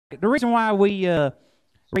the reason why we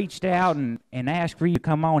reached out and asked for you to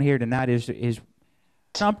come on here tonight is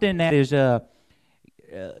something that is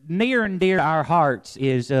near and dear to our hearts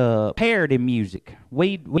is parody music.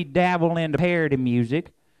 We dabble into parody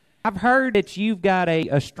music. I've heard that you've got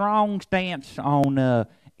a strong stance on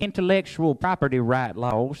intellectual property right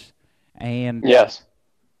laws, and yes.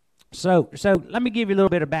 So let me give you a little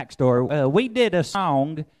bit of backstory. We did a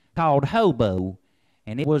song called Hobo,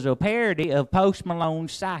 and it was a parody of Post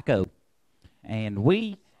Malone's Psycho. And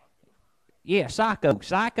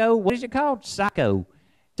Psycho, what is it called? Psycho.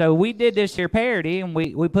 So we did this here parody, and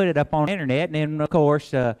we put it up on the internet, and then, of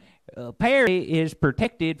course, parody is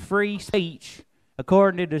protected free speech,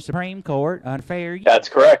 according to the Supreme Court, unfair use. That's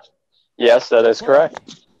correct. Yes, that is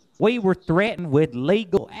correct. We were threatened with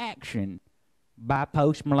legal action by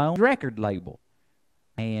Post Malone's record label.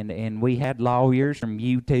 And we had lawyers from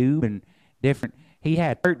YouTube and different. He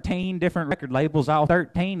had 13 different record labels, all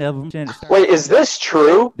 13 of them. Wait, is this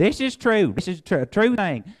true? This is true. This is a true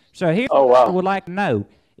thing. So here's what I would like to know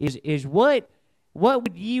is what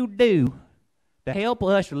would you do to help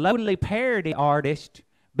us lowly parody artists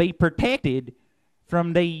be protected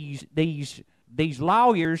from these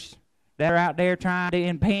lawyers that are out there trying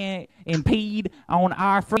to impede on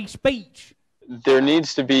our free speech? There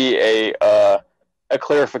needs to be a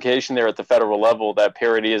clarification there at the federal level that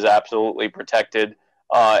parody is absolutely protected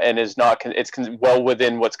and is not. It's well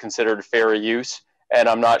within what's considered fair use, and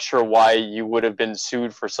I'm not sure why you would have been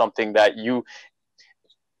sued for something that you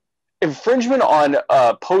infringement on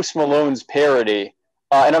Post Malone's parody.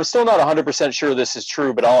 And I'm still not 100% sure this is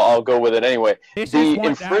true, but I'll go with it anyway. The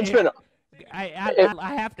infringement.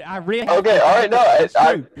 I really have okay, to all right, no,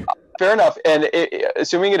 fair enough. And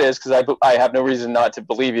assuming it is, because I have no reason not to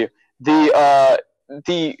believe you, an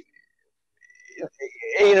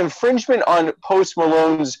infringement on Post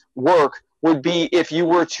Malone's work would be if you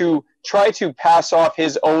were to try to pass off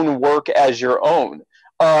his own work as your own.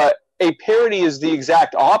 A parody is the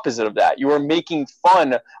exact opposite of that. You are making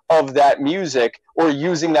fun of that music or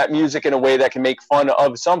using that music in a way that can make fun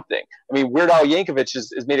of something. I mean, Weird Al Yankovic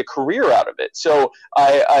has made a career out of it. So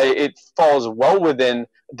it falls well within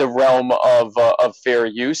the realm of fair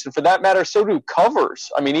use. And for that matter, so do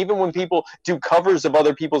covers. I mean, even when people do covers of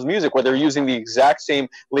other people's music, where they're using the exact same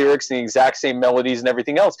lyrics and the exact same melodies and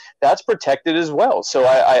everything else, that's protected as well. So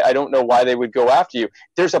I don't know why they would go after you.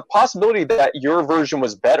 There's a possibility that your version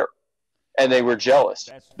was better and they were jealous.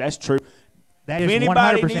 That's true. That If is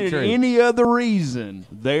anybody 100% needed true. any other reason,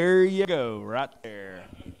 there you go, right there.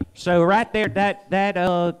 So right there, that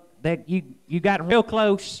you got real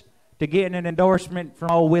close to getting an endorsement from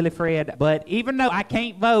old Willie Fred. But even though I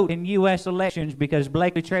can't vote in U.S. elections because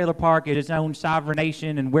Blakely Trailer Park is its own sovereign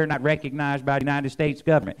nation and we're not recognized by the United States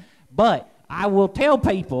government, but I will tell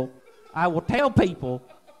people that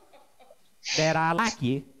I like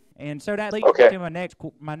you. And so that leads me to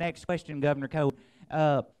my next question, Governor Cohen.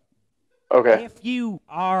 If you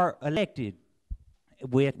are elected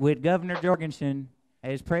with Governor Jorgensen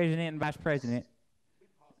as president and vice president,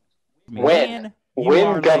 when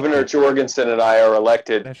Governor Jorgensen and I are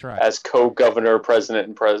elected as co-governor, president,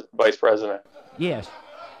 and vice president. Yes.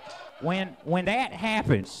 When that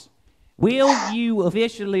happens, will you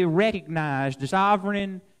officially recognize the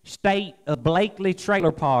sovereign state of Blakely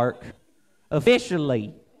Trailer Park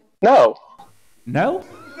officially? No. No?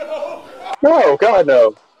 No, God,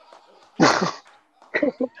 no.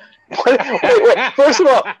 wait. First of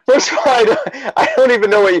all, I don't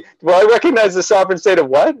even know will I recognize the sovereign state of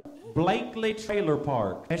what? Blakely Trailer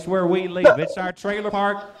Park. That's where we live. It's our trailer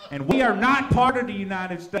park, and we are not part of the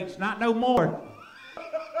United States. Not no more.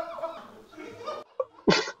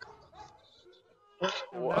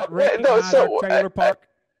 Trailer park.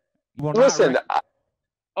 Listen,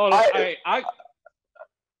 I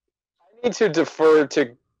need to defer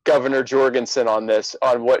to Governor Jorgensen on this,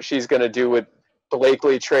 on what she's going to do with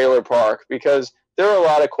Blakely Trailer Park, because there are a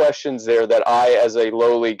lot of questions there that I, as a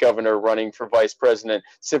lowly governor running for vice president,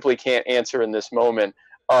 simply can't answer in this moment.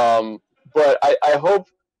 But I hope,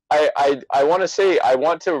 I want to say, I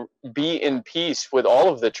want to be in peace with all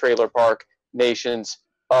of the trailer park nations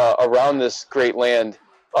around this great land.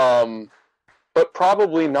 But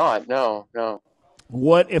probably not. No.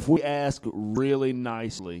 What if we ask really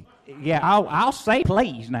nicely? Yeah, I'll say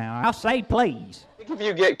please now. I'll say please. I think if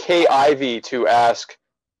you get Kay Ivey to ask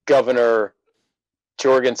Governor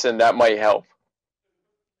Jorgensen, that might help.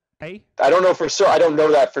 Hey? I don't know I don't know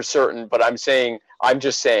that for certain, but I'm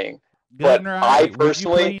just saying. Governor but I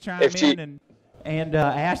personally, if she and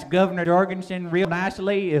ask Governor Jorgensen real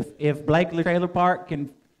nicely if Blakely Trailer Park can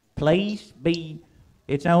please be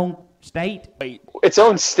its own state. Its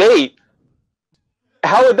own state.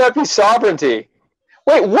 How would that be sovereignty?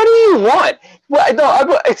 Wait, what do you want? Well,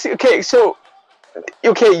 no, okay. So,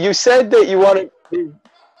 okay, you said that you want to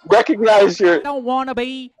recognize your. I don't want to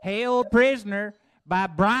be held prisoner by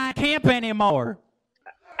Brian Kemp anymore.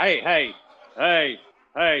 Hey. I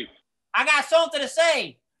got something to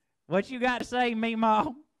say. What you got to say,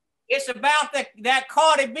 Meemaw? It's about that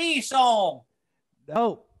Cardi B song.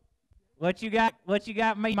 Oh, what you got,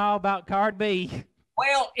 Meemaw, about Cardi B?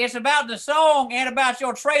 Well, it's about the song and about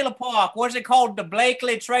your trailer park. What's it called? The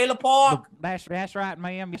Blakely Trailer Park? That's right,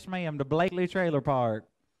 ma'am. Yes, ma'am. The Blakely Trailer Park.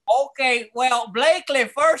 Okay, well, Blakely,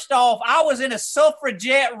 first off, I was in a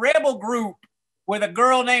suffragette rebel group with a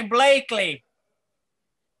girl named Blakely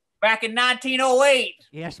back in 1908.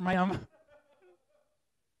 Yes, ma'am.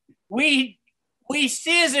 We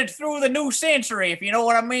scissored through the new century, if you know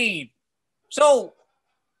what I mean. So,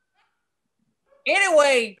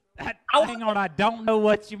 anyway... Hang on, I don't know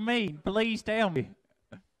what you mean. Please tell me.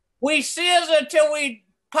 We scissored till we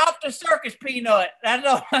popped a circus peanut. That's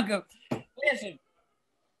all I go. Listen,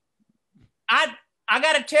 I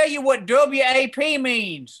got to tell you what WAP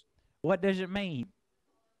means. What does it mean?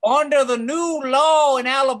 Under the new law in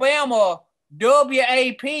Alabama,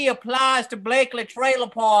 WAP applies to Blakely Trailer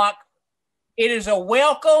Park. It is a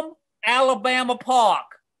welcome Alabama park.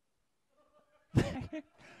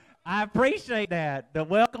 I appreciate that. The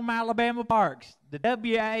Welcome Alabama Parks, the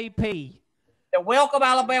WAP. The Welcome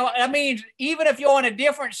Alabama. That means even if you're in a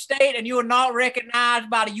different state and you're not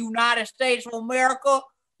recognized by the United States of America,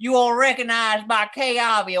 you are recognized by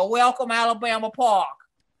KIV, a Welcome Alabama Park.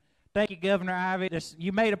 Thank you, Governor Ivey.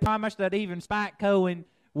 You made a promise that even Spike Cohen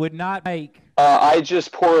would not make. I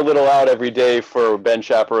just pour a little out every day for Ben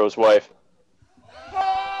Shapiro's wife.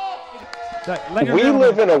 We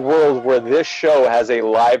live in a world where this show has a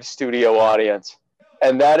live studio audience,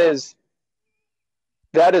 and that is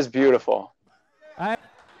beautiful. I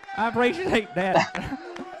appreciate that.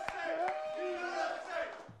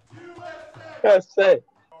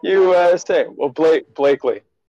 USA. Well, Blakely.